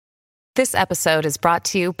This episode is brought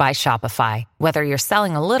to you by Shopify. Whether you're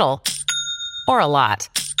selling a little or a lot,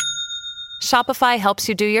 Shopify helps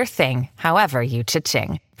you do your thing, however you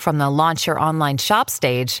cha-ching. From the launch your online shop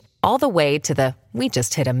stage, all the way to the we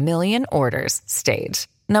just hit 1 million orders stage.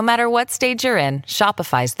 No matter what stage you're in,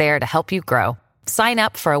 Shopify's there to help you grow. Sign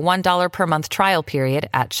up for a $1 per month trial period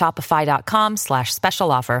at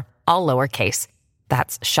shopify.com/special offer, all lowercase.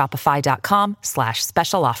 That's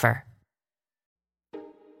shopify.com/special offer.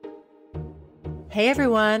 Hey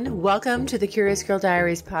everyone, welcome to the Curious Girl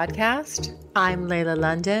Diaries podcast. I'm Layla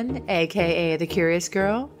London, aka The Curious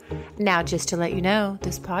Girl. Now, just to let you know,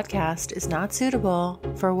 this podcast is not suitable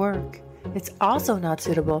for work. It's also not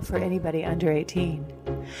suitable for anybody under 18.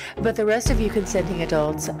 But the rest of you consenting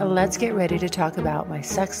adults, let's get ready to talk about my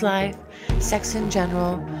sex life, sex in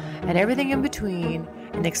general, and everything in between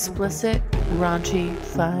in explicit, raunchy,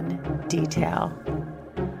 fun detail.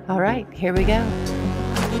 All right, here we go.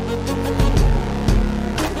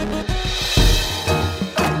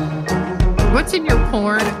 What's in your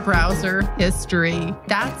porn browser history?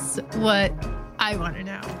 That's what I want to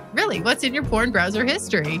know. Really, what's in your porn browser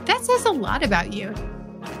history? That says a lot about you.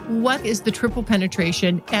 What is the triple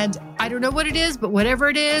penetration? And I don't know what it is, but whatever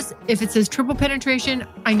it is, if it says triple penetration,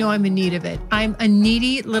 I know I'm in need of it. I'm a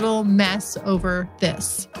needy little mess over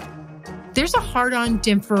this. There's a hard-on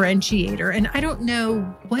differentiator, and I don't know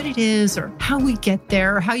what it is or how we get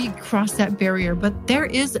there or how you cross that barrier, but there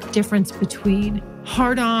is a difference between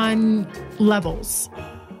hard-on levels.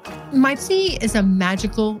 My pussy is a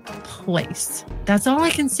magical place. That's all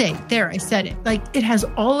I can say. There, I said it. Like, it has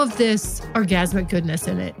all of this orgasmic goodness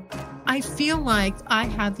in it. I feel like I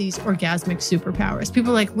have these orgasmic superpowers.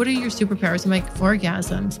 People are like, what are your superpowers? I'm like,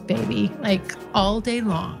 orgasms, baby. Like, all day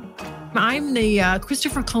long. I'm the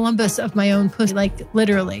Christopher Columbus of my own pussy, like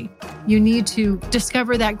literally. You need to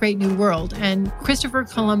discover that great new world and Christopher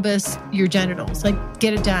Columbus your genitals, like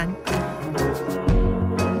get it done.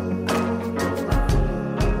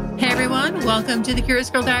 Hey everyone, welcome to the Curious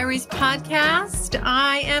Girl Diaries podcast.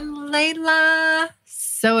 I am Layla.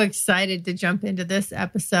 So excited to jump into this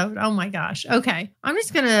episode. Oh my gosh. Okay, I'm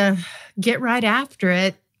just going to get right after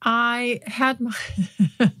it. I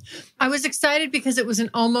was excited because it was an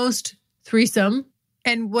almost threesome.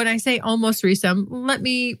 And when I say almost threesome, let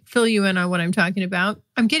me fill you in on what I'm talking about.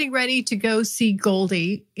 I'm getting ready to go see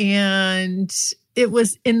Goldie, and it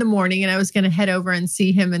was in the morning, and I was going to head over and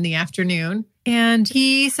see him in the afternoon. And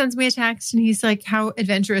he sends me a text, and he's like, how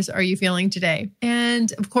adventurous are you feeling today?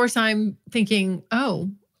 And of course, I'm thinking,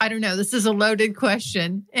 oh, I don't know. This is a loaded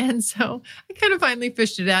question. And so I kind of finally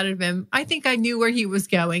fished it out of him. I think I knew where he was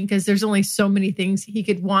going because there's only so many things he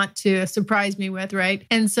could want to surprise me with, right?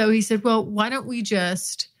 And so he said, well, why don't we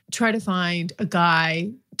just try to find a guy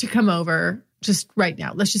to come over just right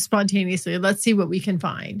now? Let's just spontaneously, let's see what we can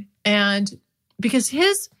find. And because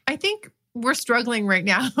I think we're struggling right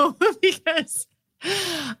now because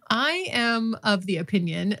I am of the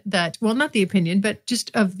opinion that, well, not the opinion, but just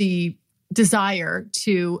of the desire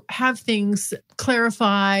to have things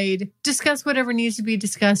clarified, discuss whatever needs to be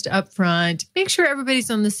discussed up front, make sure everybody's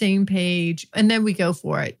on the same page, and then we go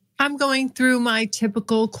for it. I'm going through my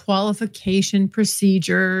typical qualification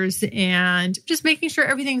procedures and just making sure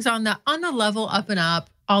everything's on the level, up and up,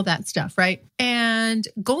 all that stuff, right? And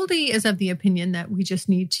Goldie is of the opinion that we just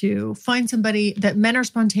need to find somebody that men are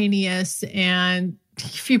spontaneous, and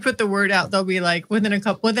if you put the word out, they'll be like within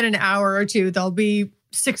an hour or two, there'll be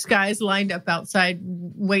 6 guys lined up outside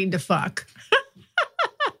waiting to fuck.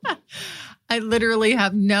 I literally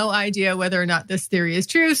have no idea whether or not this theory is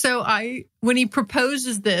true. So when he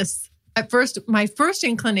proposes this, at first, my first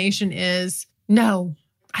inclination is, no,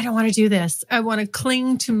 I don't want to do this. I want to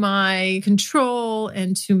cling to my control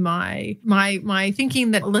and to my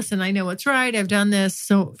thinking that, listen, I know what's right. I've done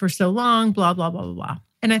this for so long, blah, blah, blah, blah, blah.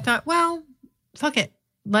 And I thought, well, fuck it.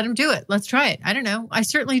 Let him do it. Let's try it. I don't know. I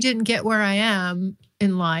certainly didn't get where I am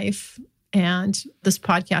in life, and this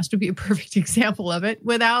podcast would be a perfect example of it,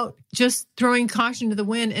 without just throwing caution to the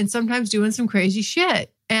wind and sometimes doing some crazy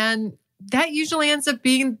shit. And that usually ends up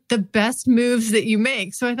being the best moves that you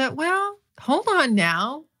make. So I thought, well, hold on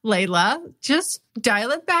now, Layla, just dial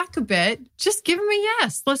it back a bit. Just give him a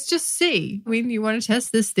yes. Let's just see. I mean, you want to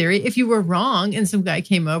test this theory. If you were wrong and some guy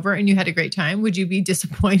came over and you had a great time, would you be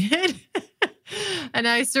disappointed? And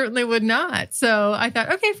I certainly would not. So I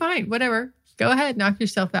thought, okay, fine, whatever. Go ahead, knock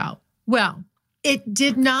yourself out. Well, It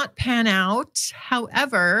did not pan out.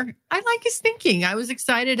 However, I like his thinking. I was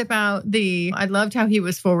excited about I loved how he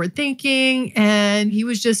was forward thinking. And he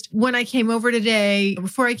was just, when I came over today,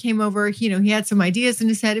 before I came over, he had some ideas in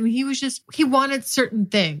his head. I mean, he wanted certain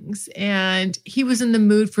things and he was in the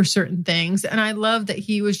mood for certain things. And I love that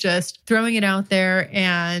he was just throwing it out there.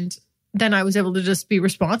 And then I was able to just be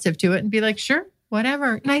responsive to it and be like, sure,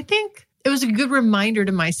 whatever. And I think it was a good reminder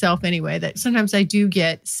to myself anyway, that sometimes I do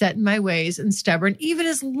get set in my ways and stubborn. Even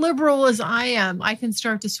as liberal as I am, I can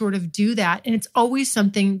start to sort of do that. And it's always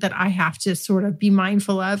something that I have to sort of be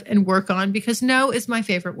mindful of and work on, because no is my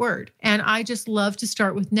favorite word. And I just love to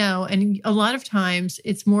start with no. And a lot of times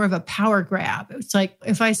it's more of a power grab. It's like,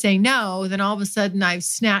 if I say no, then all of a sudden I've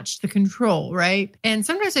snatched the control, right? And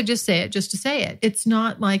sometimes I just say it just to say it. It's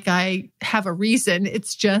not like I have a reason.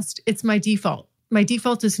 It's my default. My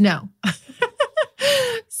default is no.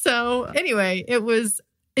 So anyway,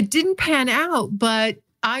 it didn't pan out, but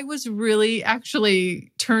I was really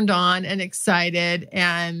actually turned on and excited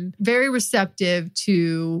and very receptive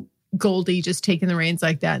to Goldie just taking the reins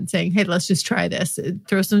like that and saying, hey, let's just try this.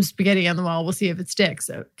 Throw some spaghetti on the wall. We'll see if it sticks.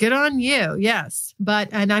 So good on you. Yes.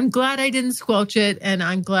 And I'm glad I didn't squelch it. And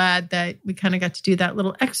I'm glad that we kind of got to do that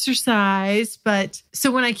little exercise. But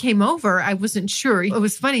so when I came over, I wasn't sure. It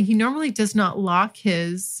was funny. He normally does not lock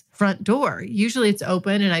his front door. Usually it's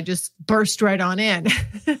open and I just burst right on in.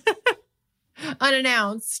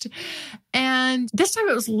 Unannounced. And this time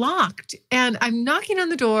it was locked. And I'm knocking on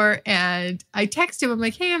the door and I text him. I'm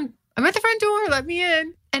like, hey, I'm at the front door. Let me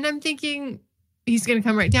in. And I'm thinking he's going to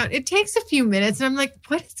come right down. It takes a few minutes. And I'm like,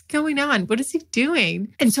 what is going on? What is he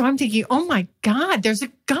doing? And so I'm thinking, oh my God, there's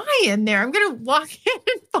a guy in there. I'm going to walk in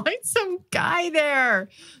and find some guy there.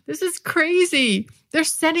 This is crazy. They're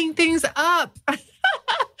setting things up.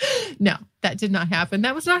 No, that did not happen.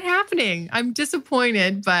 That was not happening. I'm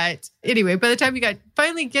disappointed. But anyway, by the time he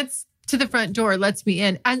finally gets to the front door, lets me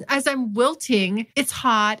in. And as I'm wilting, it's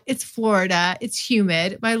hot, it's Florida, it's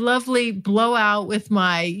humid. My lovely blowout with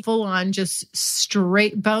my full on just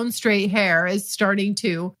bone straight hair is starting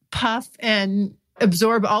to puff and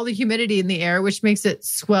absorb all the humidity in the air, which makes it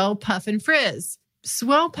swell, puff, and frizz.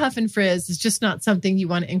 Swell, puff, and frizz is just not something you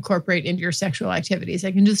want to incorporate into your sexual activities.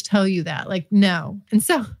 I can just tell you that, no. And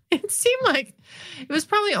so it seemed like it was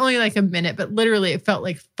probably only like a minute, but literally it felt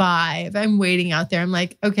like 5. I'm waiting out there. I'm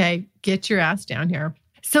like, okay, get your ass down here.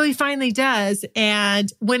 So he finally does.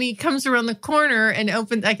 And when he comes around the corner and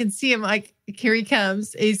opens, I can see him like, here he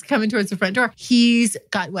comes. He's coming towards the front door. He's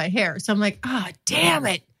got wet hair. So I'm like, damn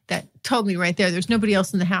it. That told me right there, there's nobody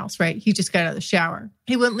else in the house, right? He just got out of the shower.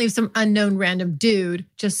 He wouldn't leave some unknown random dude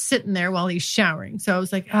just sitting there while he's showering. So I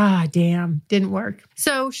was like, damn, didn't work.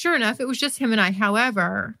 So sure enough, it was just him and I.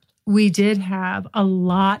 However, we did have a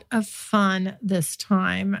lot of fun this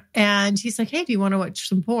time. And he's like, hey, do you want to watch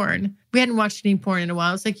some porn? We hadn't watched any porn in a while.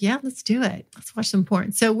 I was like, yeah, let's do it. Let's watch some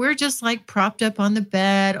porn. So we're just like propped up on the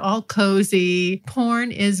bed, all cozy.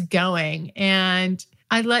 Porn is going. And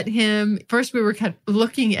I let him, first we were kind of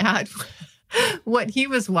looking at what he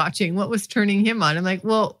was watching, what was turning him on. I'm like,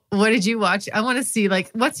 well, what did you watch? I want to see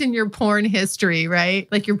what's in your porn history, right?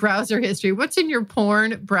 Like your browser history. What's in your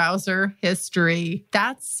porn browser history?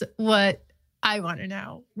 That's what I want to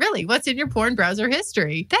know. Really, what's in your porn browser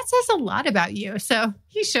history? That says a lot about you. So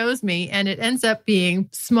he shows me and it ends up being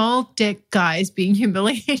small dick guys being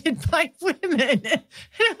humiliated by women. And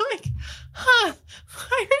I'm like, why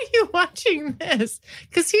are you watching this?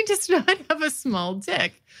 Because he does not have a small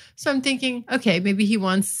dick. So I'm thinking, okay, maybe he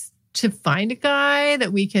wants to find a guy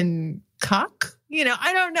that we can cuck.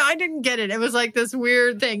 I don't know. I didn't get it. It was like this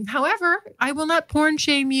weird thing. However, I will not porn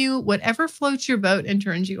shame you, whatever floats your boat and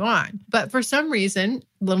turns you on. But for some reason,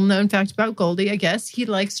 little known fact about Goldie, I guess, he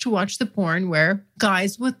likes to watch the porn where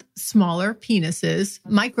guys with smaller penises,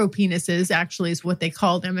 micro penises actually is what they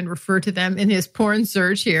call them and refer to them in his porn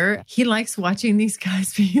search here. He likes watching these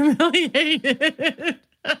guys be humiliated.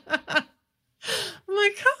 I'm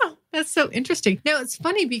like, that's so interesting. Now, it's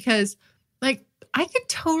funny because I could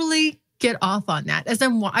totally get off on that.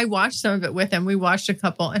 I watched some of it with him. We watched a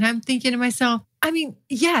couple and I'm thinking to myself,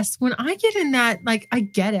 yes, when I get in that, I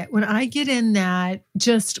get it. When I get in that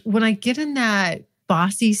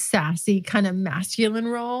bossy, sassy kind of masculine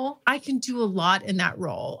role, I can do a lot in that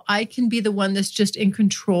role. I can be the one that's just in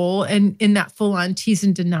control and in that full on tease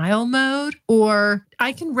and denial mode, or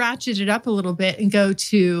I can ratchet it up a little bit and go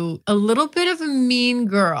to a little bit of a mean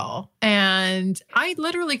girl. And I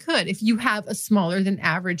literally could, if you have a smaller than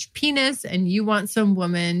average penis and you want some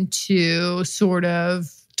woman to sort of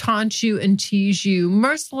taunt you and tease you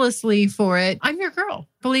mercilessly for it, I'm your girl.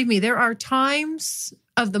 Believe me, there are times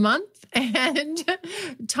of the month and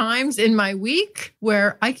times in my week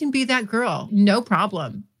where I can be that girl. No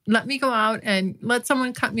problem. Let me go out and let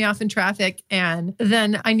someone cut me off in traffic. And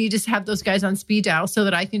then I need to have those guys on speed dial so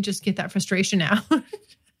that I can just get that frustration out.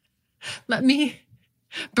 Let me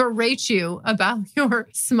berate you about your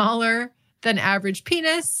smaller than average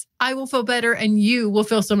penis. I will feel better and you will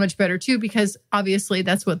feel so much better too, because obviously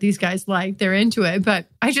that's what these guys like. They're into it. But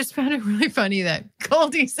I just found it really funny that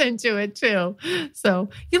Goldie's into it too. So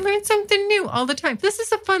you learn something new all the time. This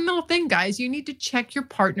is a fun little thing, guys. You need to check your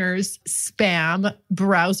partner's spam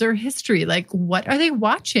browser history. Like, what are they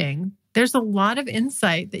watching? There's a lot of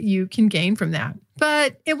insight that you can gain from that.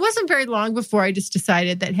 But it wasn't very long before I just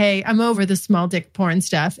decided that, hey, I'm over the small dick porn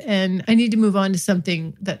stuff and I need to move on to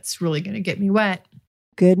something that's really going to get me wet.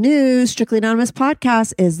 Good news. Strictly Anonymous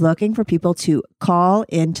Podcast is looking for people to call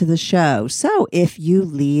into the show. So if you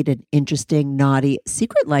lead an interesting, naughty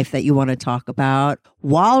secret life that you want to talk about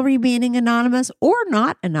while remaining anonymous or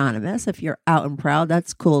not anonymous, if you're out and proud,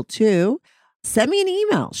 that's cool too. Send me an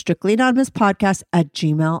email,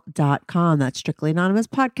 strictlyanonymouspodcast@gmail.com. That's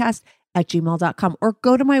strictlyanonymouspodcast@gmail.com. Or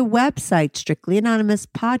go to my website,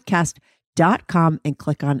 strictlyanonymouspodcast.com, and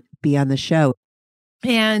click on Be on the Show.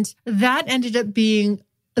 And that ended up being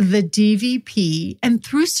the DVP. And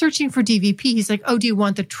through searching for DVP, he's like, oh, do you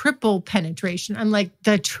want the triple penetration? I'm like,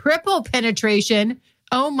 the triple penetration?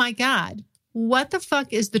 Oh my God. What the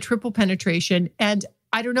fuck is the triple penetration? And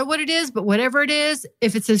I don't know what it is, but whatever it is,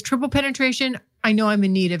 if it says triple penetration, I know I'm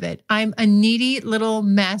in need of it. I'm a needy little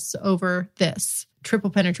mess over this triple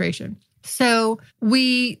penetration. So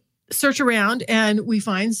we search around and we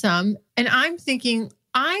find some. And I was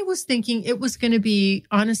thinking it was going to be,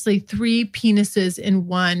 honestly, 3 penises in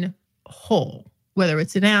one hole, whether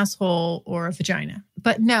it's an asshole or a vagina.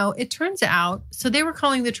 But no, it turns out, so they were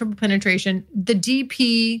calling the triple penetration the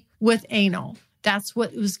DP with anal. That's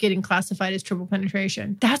what was getting classified as triple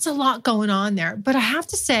penetration. That's a lot going on there. But I have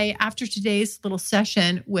to say, after today's little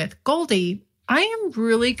session with Goldie, I am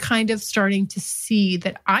really kind of starting to see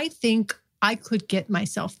that I think I could get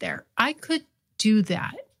myself there. I could do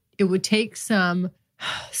that. It would take some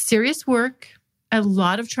serious work, a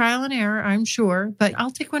lot of trial and error, I'm sure, but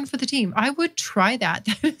I'll take one for the team. I would try that.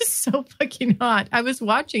 That is so fucking hot. I was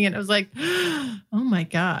watching it. I was like, oh my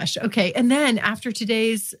gosh. Okay. And then after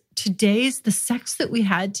today's, the sex that we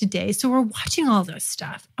had today. So we're watching all this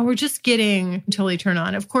stuff and we're just getting totally turned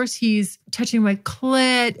on. Of course, he's touching my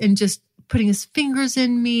clit and just putting his fingers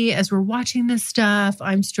in me as we're watching this stuff.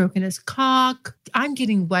 I'm stroking his cock. I'm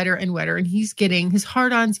getting wetter and wetter and his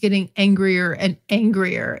hard-on's getting angrier and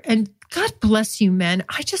angrier. And God bless you, men.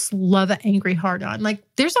 I just love an angry hard-on. Like,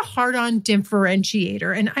 there's a hard-on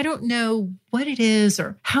differentiator, and I don't know what it is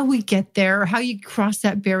or how we get there or how you cross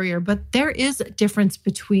that barrier, but there is a difference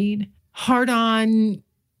between hard-on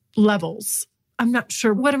levels. I'm not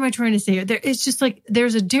sure. What am I trying to say here? It's just like,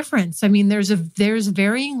 there's a difference. I mean, there's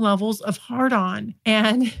varying levels of hard-on,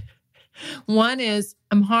 and one is,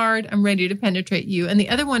 I'm hard, I'm ready to penetrate you. And the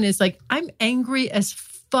other one is like, I'm angry as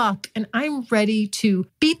fuck and I'm ready to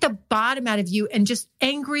beat the bottom out of you and just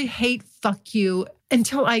angry hate fuck you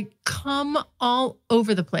until I come all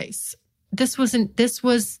over the place. This was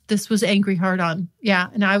angry hard on. Yeah.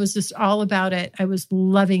 And I was just all about it. I was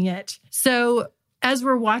loving it. So as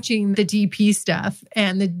we're watching the DP stuff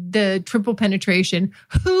and the triple penetration,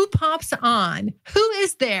 who pops on? Who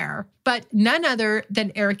is there but none other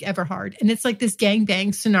than Eric Everhard? And it's like this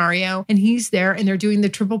gangbang scenario, and he's there and they're doing the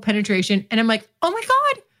triple penetration. And I'm like, oh my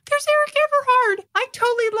God, there's Eric Everhard. I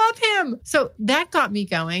totally love him. So that got me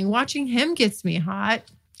going. Watching him gets me hot.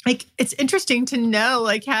 Like, it's interesting to know,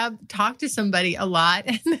 like, talk to somebody a lot.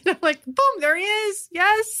 And then I'm like, boom, there he is.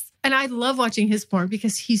 Yes. And I love watching his porn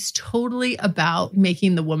because he's totally about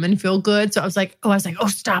making the woman feel good. So I was like, oh,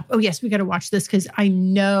 stop. Oh, yes, we got to watch this because I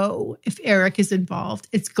know if Eric is involved,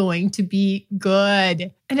 it's going to be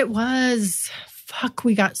good. And it was. Fuck,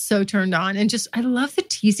 we got so turned on. And just, I love the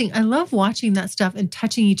teasing. I love watching that stuff and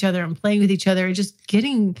touching each other and playing with each other and just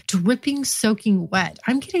getting dripping, soaking wet.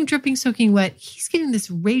 I'm getting dripping, soaking wet. He's getting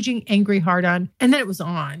this raging, angry hard on. And then it was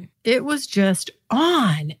on. It was just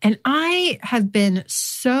on. And I have been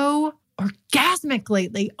so orgasmic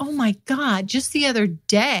lately. Oh my God. Just the other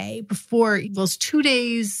day it was 2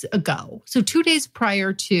 days ago. So 2 days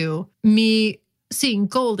prior to me seeing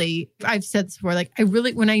Goldie, I've said this before, like,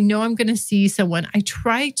 when I know I'm going to see someone, I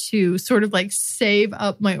try to sort of like save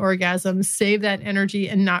up my orgasm, save that energy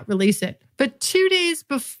and not release it. But 2 days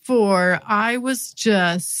before, I was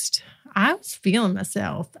feeling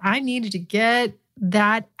myself. I needed to get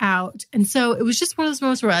that out. And so it was just one of those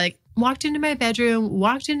moments where walked into my bedroom,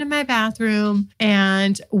 walked into my bathroom,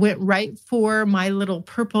 and went right for my little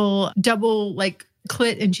purple double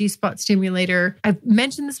clit and G-spot stimulator. I've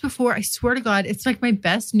mentioned this before. I swear to God, it's like my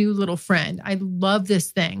best new little friend. I love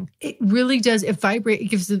this thing. It really does. It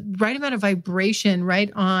gives the right amount of vibration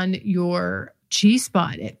right on your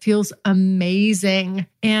G-spot. It feels amazing.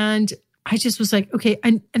 And I just was like, okay.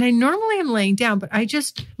 And I normally am laying down, but I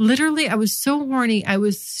just literally, I was so horny. I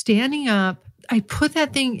was standing up. I put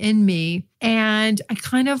that thing in me and I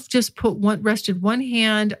kind of just rested one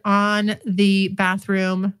hand on the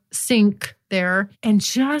bathroom sink there and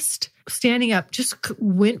just standing up, just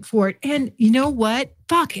went for it. And you know what?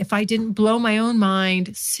 Fuck, if I didn't blow my own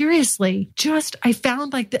mind, seriously, I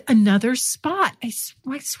found another spot. I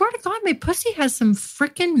swear to God, my pussy has some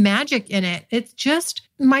freaking magic in it. It's just,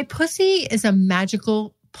 my pussy is a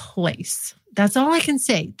magical place. That's all I can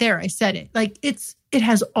say. There, I said it. It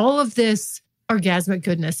has all of this orgasmic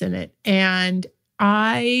goodness in it. And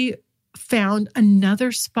I found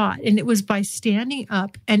another spot, and it was by standing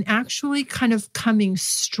up and actually kind of coming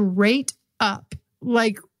straight up.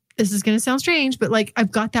 This is going to sound strange, but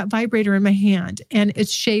I've got that vibrator in my hand and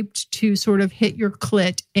it's shaped to sort of hit your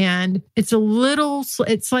clit, and it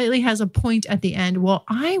slightly has a point at the end. Well,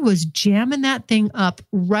 I was jamming that thing up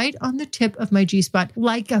right on the tip of my G-spot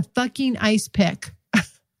like a fucking ice pick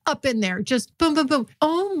up in there, just boom, boom, boom.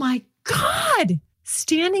 Oh my God.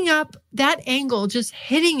 Standing up, that angle, just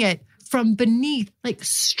hitting it from beneath,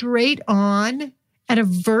 straight on at a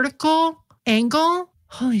vertical angle.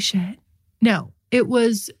 Holy shit. No, it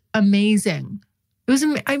was amazing. It was,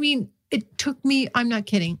 it took me, I'm not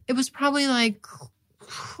kidding. It was probably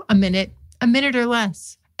a minute or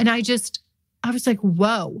less. And I was like,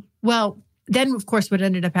 whoa. Well, then of course what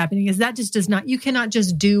ended up happening is that just you cannot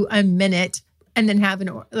just do a minute and then have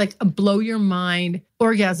a blow your mind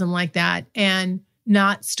orgasm like that and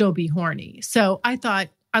not still be horny. So I thought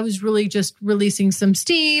I was really just releasing some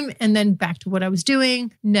steam and then back to what I was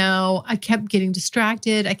doing. No, I kept getting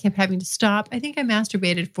distracted. I kept having to stop. I think I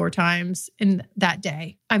masturbated 4 times in that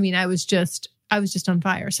day. I was just on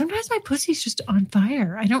fire. Sometimes my pussy's just on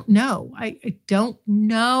fire. I don't know. I don't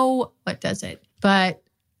know what does it, but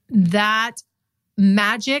that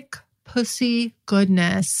magic pussy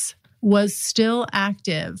goodness was still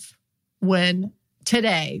active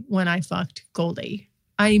today when I fucked Goldie.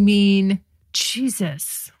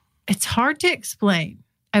 Jesus, it's hard to explain.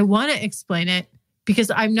 I want to explain it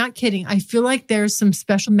because I'm not kidding. I feel like there's some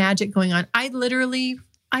special magic going on. I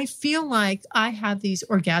feel like I have these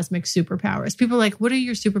orgasmic superpowers. People are like, what are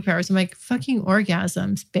your superpowers? I'm like, fucking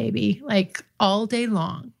orgasms, baby. All day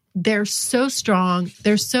long. They're so strong.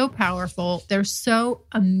 They're so powerful. They're so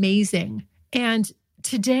amazing. And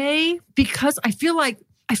today, because I feel like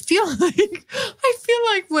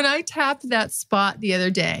when I tapped that spot the other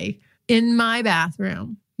day in my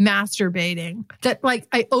bathroom, masturbating, that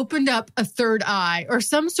I opened up a third eye or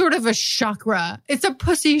some sort of a chakra. It's a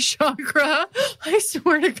pussy chakra. I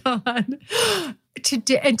swear to God.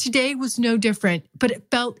 Today was no different, but it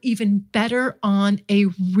felt even better on a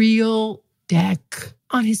real dick,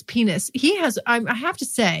 on his penis. He has, I have to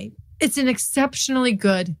say, it's an exceptionally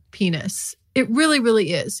good penis. It really,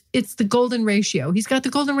 really is. It's the golden ratio. He's got the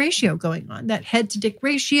golden ratio going on, that head to dick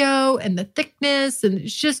ratio and the thickness. And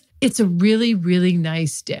it's a really, really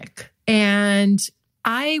nice dick. And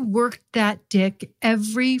I worked that dick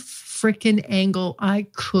every freaking angle I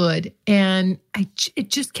could. And it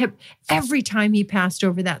just kept, every time he passed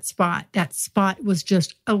over that spot was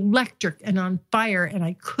just electric and on fire. And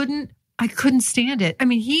I couldn't stand it.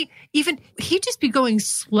 He'd just be going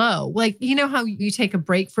slow. You know how you take a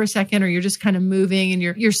break for a second or you're just kind of moving and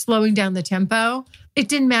you're slowing down the tempo? It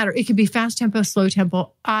didn't matter. It could be fast tempo, slow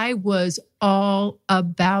tempo. I was all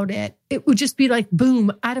about it. It would just be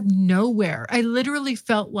boom, out of nowhere. I literally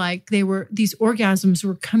felt like these orgasms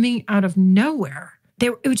were coming out of nowhere.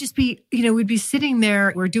 It would just be, we'd be sitting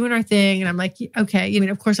there, we're doing our thing. And I'm like, okay,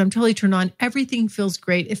 of course I'm totally turned on. Everything feels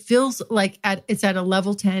great. It feels like it's at a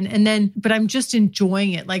level 10. But I'm just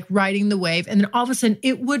enjoying it, riding the wave. And then all of a sudden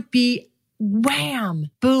it would be wham,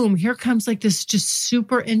 boom. Here comes this just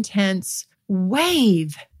super intense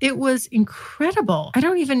wave. It was incredible. I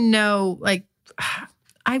don't even know,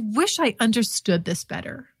 I wish I understood this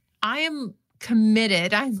better. I am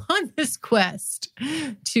committed. I'm on this quest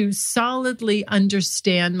to solidly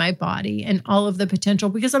understand my body and all of the potential,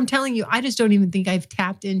 because I'm telling you, I just don't even think I've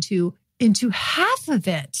tapped into half of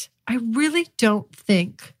it. I really don't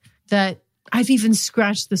think that I've even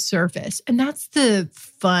scratched the surface. And that's the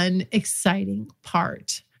fun, exciting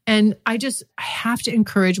part. And I have to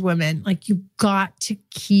encourage women, you've got to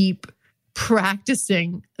keep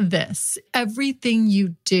practicing this. Everything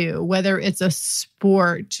you do, whether it's a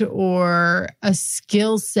sport or a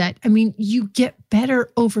skill set, I mean, you get better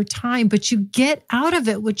over time, but you get out of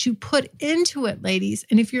it what you put into it, ladies.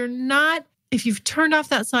 And if you've turned off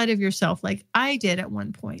that side of yourself, like I did at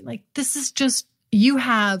one point, like this is just,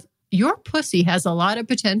 your pussy has a lot of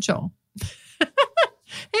potential.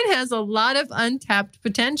 It has a lot of untapped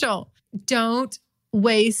potential. Don't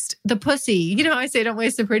waste the pussy. You know how I say don't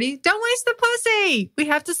waste the pretty? Don't waste the pussy. We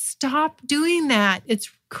have to stop doing that. It's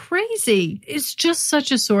crazy. It's just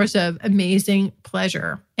such a source of amazing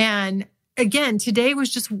pleasure. And again, today was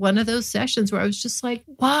just one of those sessions where I was just like,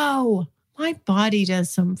 wow, my body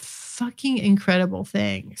does some fucking incredible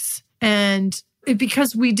things. And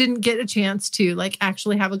because we didn't get a chance to like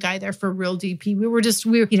actually have a guy there for real DP. We were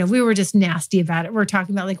just nasty about it. We're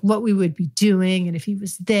talking about like what we would be doing and if he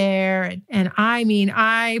was there. And I mean,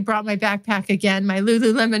 I brought my backpack again, my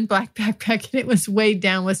Lululemon black backpack, and it was weighed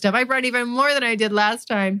down with stuff. I brought even more than I did last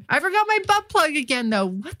time. I forgot my butt plug again though.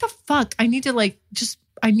 What the fuck? I need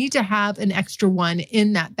to have an extra one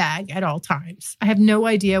in that bag at all times. I have no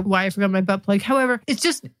idea why I forgot my butt plug. However, it's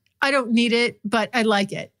just, I don't need it, but I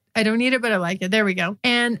like it. I don't need it, but I like it. There we go.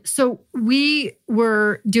 And so we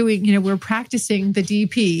were doing, we're practicing the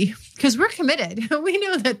DP because we're committed. We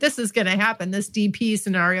know that this is going to happen, this DP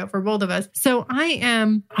scenario for both of us. So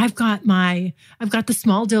I've got the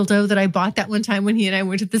small dildo that I bought that one time when he and I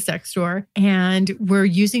went to the sex store, and we're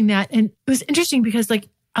using that. And it was interesting because like,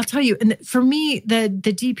 I'll tell you, and for me, the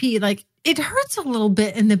DP, like, it hurts a little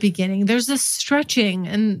bit in the beginning. There's this stretching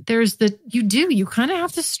and you kind of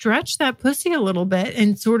have to stretch that pussy a little bit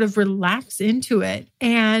and sort of relax into it.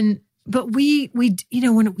 But we,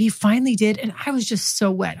 when we finally did, and I was just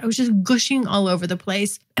so wet, I was just gushing all over the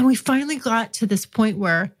place. And we finally got to this point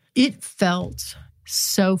where it felt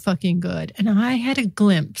so fucking good. And I had a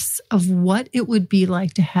glimpse of what it would be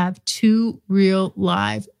like to have two real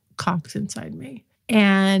live cocks inside me.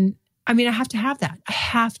 And I mean, I have to have that. I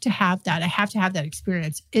have to have that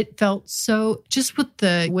experience. It felt so, just with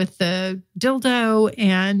the dildo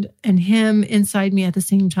and him inside me at the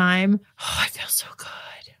same time. Oh, I feel so good.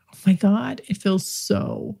 Oh my God. It feels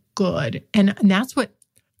so good. And that's what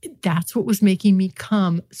was making me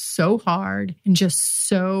come so hard and just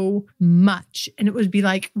so much. And it would be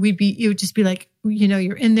like, it would just be like,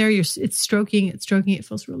 you're in there, it's stroking. It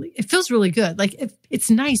feels really good. Like it's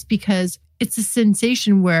nice because it's a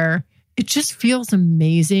sensation where it just feels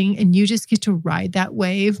amazing and you just get to ride that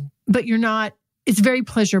wave, but it's very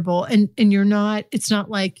pleasurable and it's not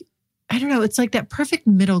like, I don't know, it's like that perfect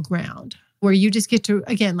middle ground where you just get to,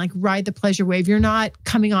 again, like ride the pleasure wave. You're not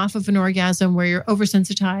coming off of an orgasm where you're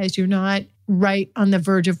oversensitized. You're not right on the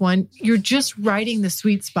verge of one. You're just riding the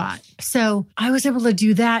sweet spot. So I was able to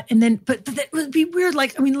do that. And then, but that would be weird.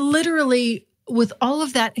 Like, I mean, literally, with all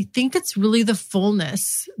of that, I think it's really the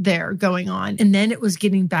fullness there going on. And then it was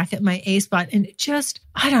getting back at my A spot. And it just,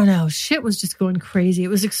 I don't know, shit was just going crazy. It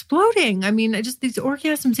was exploding. I mean, these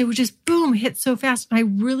orgasms, they would just boom, hit so fast. I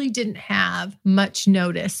really didn't have much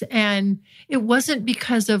notice. And it wasn't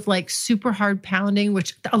because of like super hard pounding,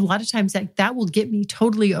 which a lot of times that will get me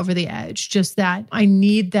totally over the edge. Just that I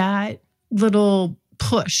need that little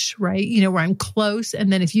push, right? Where I'm close.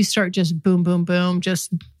 And then if you start just boom, boom, boom,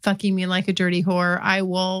 just fucking me like a dirty whore, I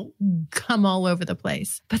will come all over the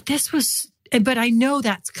place. But I know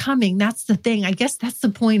that's coming. That's the thing. I guess that's the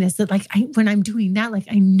point, is that like, when I'm doing that, like,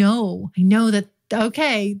 I know that,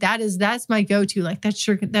 okay, that's my go-to. Like that's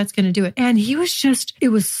going to do it. And he was it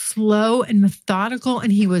was slow and methodical.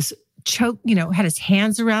 And he was choked, had his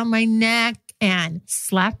hands around my neck and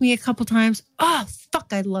slapped me a couple times. Oh, fuck,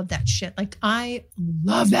 I love that shit. Like, I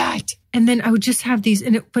love that. And then I would just have these,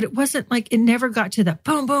 but it wasn't like, it never got to the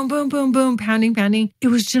boom, boom, boom, boom, boom, pounding. It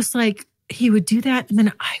was just like, he would do that. And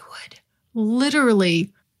then I would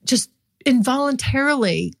literally just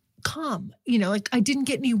involuntarily come, like I didn't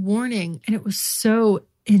get any warning. And it was so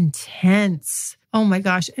intense. Oh my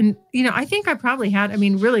gosh. And, I think I probably had,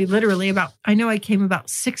 really literally I know I came about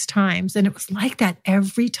 6 times, and it was like that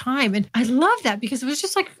every time. And I love that because it was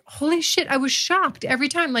just like, holy shit. I was shocked every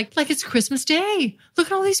time. Like it's Christmas Day. Look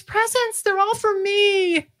at all these presents. They're all for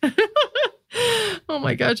me. Oh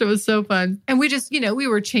my gosh. It was so fun. And we just, we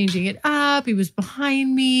were changing it up. He was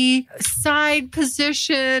behind me, side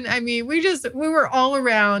position. We were all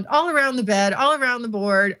around the bed, all around the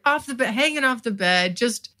board, off the bed, hanging off the bed,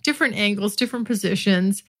 just different angles, different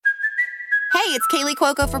positions. Hey, it's Kaylee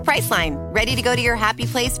Cuoco for Priceline. Ready to go to your happy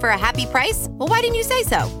place for a happy price? Well, why didn't you say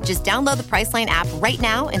so? Just download the Priceline app right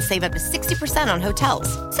now and save up to 60% on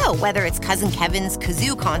hotels. So whether it's Cousin Kevin's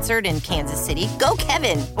Kazoo Concert in Kansas City, go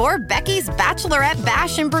Kevin, or Becky's Bachelorette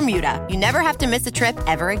Bash in Bermuda, you never have to miss a trip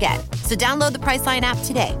ever again. So download the Priceline app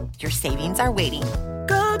today. Your savings are waiting.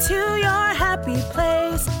 Go to your happy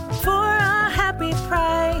place for a happy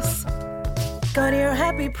price. Go to your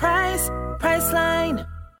happy price, Priceline.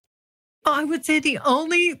 I would say the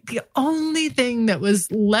only thing that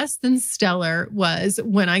was less than stellar was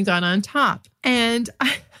when I got on top. And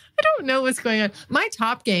I don't know what's going on. My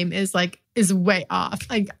top game is way off.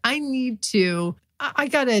 Like I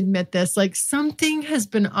got to admit this, like something has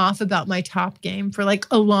been off about my top game for like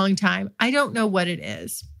a long time. I don't know what it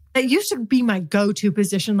is. It used to be my go-to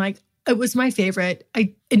position. Like it was my favorite.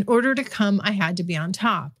 In order to come, I had to be on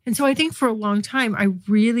top. And so I think for a long time, I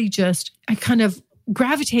kind of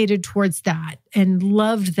gravitated towards that and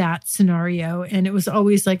loved that scenario. And it was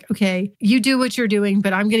always like, okay, you do what you're doing,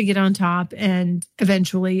 but I'm going to get on top and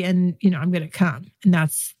eventually, and I'm going to come. And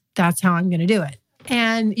that's how I'm going to do it.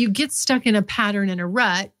 And you get stuck in a pattern and a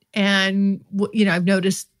rut. And, I've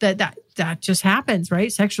noticed that just happens,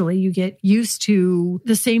 right? Sexually, you get used to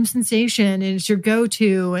the same sensation and it's your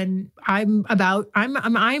go-to. And I'm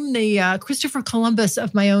the Christopher Columbus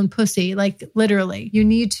of my own pussy. Like literally, you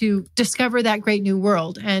need to discover that great new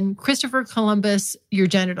world and Christopher Columbus your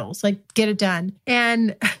genitals, like get it done.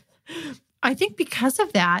 And I think because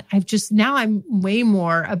of that, I'm way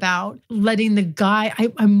more about letting the guy,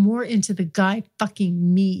 I'm more into the guy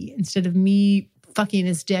fucking me instead of me fucking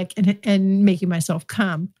his dick and making myself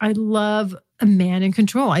come. I love a man in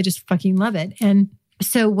control. I just fucking love it. And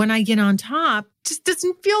so when I get on top, it just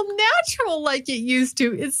doesn't feel natural like it used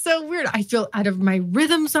to. It's so weird. I feel out of my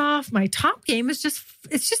rhythms off. My top game is just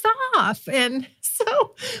off. And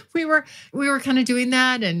so we were kind of doing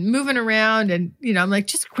that and moving around and, I'm like,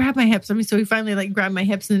 just grab my hips. So we finally like grabbed my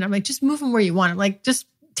hips and I'm like, just move them where you want it. Like, just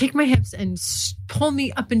take my hips and pull me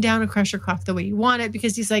up and down across your cock the way you want it.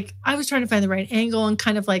 Because he's like, I was trying to find the right angle and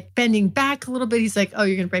kind of like bending back a little bit. He's like, oh,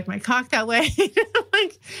 you're going to break my cock that way. I'm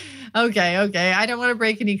like, okay. I don't want to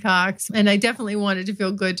break any cocks. And I definitely wanted to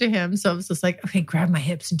feel good to him. So I was just like, okay, grab my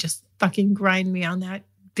hips and just fucking grind me on that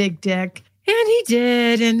big dick. And he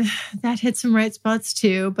did. And that hit some right spots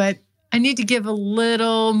too. But I need to give a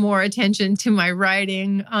little more attention to my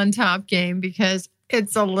riding on top game because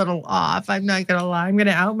it's a little off. I'm not going to lie. I'm going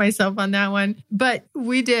to out myself on that one. But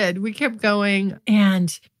we did. We kept going.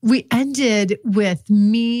 And we ended with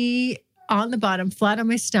me on the bottom, flat on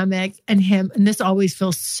my stomach, and him. And this always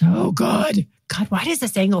feels so good. God, why does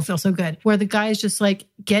this angle feel so good? Where the guy is just like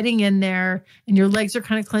getting in there and your legs are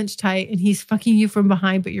kind of clenched tight and he's fucking you from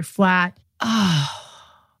behind, but you're flat. Oh,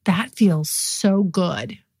 that feels so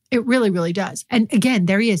good. It really, really does. And again,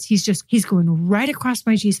 there he is. He's going right across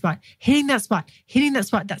my G-spot, hitting that spot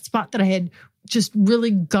that I had just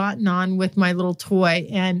really gotten on with my little toy.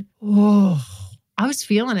 And I was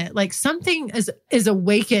feeling it. Like something is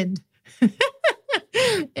awakened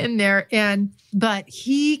in there. But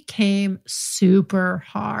he came super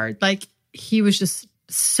hard. Like he was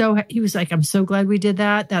like, I'm so glad we did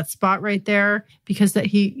that spot right there, because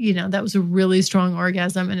that was a really strong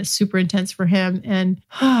orgasm and it's super intense for him. And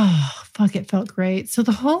it felt great. So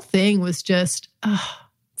the whole thing was just,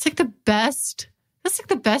 that's like the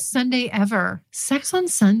best Sunday ever. Sex on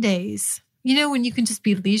Sundays. When you can just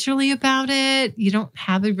be leisurely about it, you don't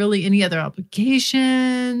have really any other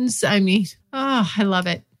obligations. I mean, I love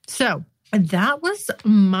it. So that was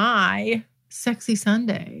my Sexy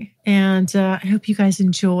Sunday. And I hope you guys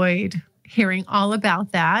enjoyed hearing all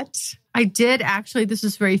about that. I did actually, this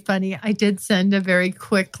was very funny. I did send a very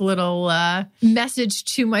quick little message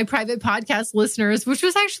to my private podcast listeners, which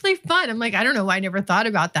was actually fun. I'm like, I don't know why I never thought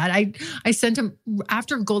about that. I sent him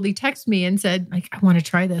after Goldie texted me and said, like, I want to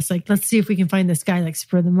try this. Like, let's see if we can find this guy, like,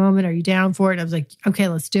 spur the moment. Are you down for it? I was like, okay,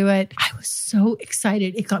 let's do it. I was so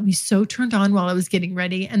excited. It got me so turned on while I was getting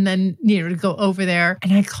ready. And then, to go over there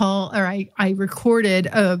and I recorded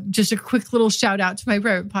just a quick little shout out to my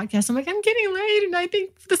private podcast. I'm like, I'm getting late and I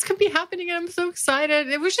think this could be happening. And I'm so excited.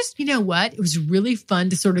 It was just, what? It was really fun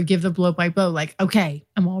to sort of give the blow by blow. Like, okay,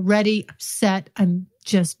 I'm all ready. I'm set. I'm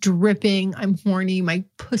just dripping. I'm horny. My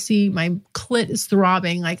pussy, my clit is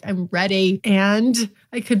throbbing. Like I'm ready. And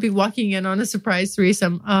I could be walking in on a surprise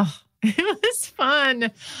threesome. Oh, it was fun.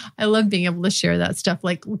 I love being able to share that stuff,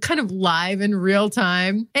 like kind of live in real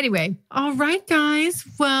time. Anyway, all right, guys.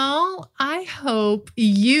 Well, I hope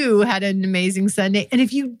you had an amazing Sunday. And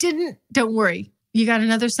if you didn't, don't worry. You got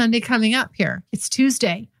another Sunday coming up here. It's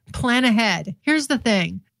Tuesday. Plan ahead. Here's the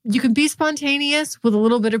thing. You can be spontaneous with a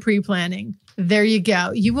little bit of pre-planning. There you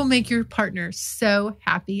go. You will make your partner so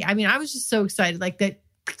happy. I mean, I was just so excited like that.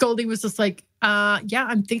 Goldie was just like, yeah,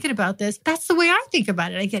 I'm thinking about this. That's the way I think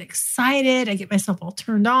about it. I get excited. I get myself all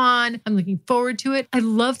turned on. I'm looking forward to it. I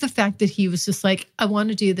love the fact that he was just like, I want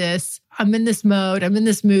to do this. I'm in this mode. I'm in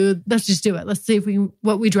this mood. Let's just do it. Let's see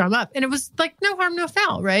what we drum up. And it was like no harm, no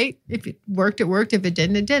foul, right? If it worked, it worked. If it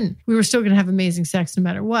didn't, it didn't. We were still going to have amazing sex no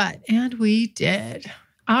matter what. And we did.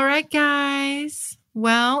 All right, guys.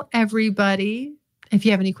 Well, everybody, if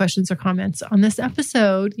you have any questions or comments on this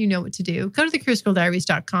episode, you know what to do. Go to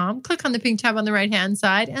thecuriousgirldiaries.com, click on the pink tab on the right-hand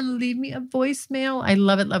side, and leave me a voicemail. I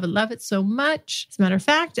love it, love it, love it so much. As a matter of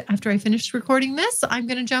fact, after I finish recording this, I'm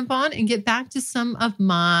going to jump on and get back to some of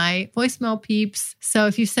my voicemail peeps. So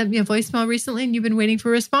if you sent me a voicemail recently and you've been waiting for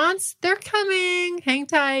a response, they're coming. Hang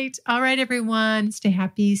tight. All right, everyone. Stay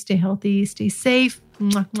happy, stay healthy, stay safe.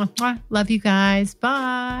 Mwah, mwah, mwah. Love you guys.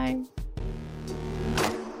 Bye.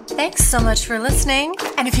 Thanks so much for listening.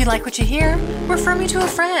 And if you like what you hear, refer me to a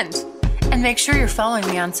friend. And make sure you're following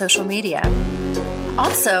me on social media.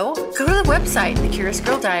 Also, go to the website,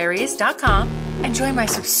 thecuriousgirldiaries.com, and join my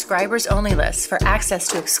subscribers only list for access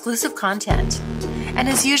to exclusive content. And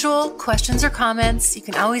as usual, questions or comments, you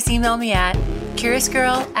can always email me at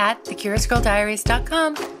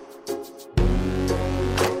curiousgirl@thecuriousgirldiaries.com.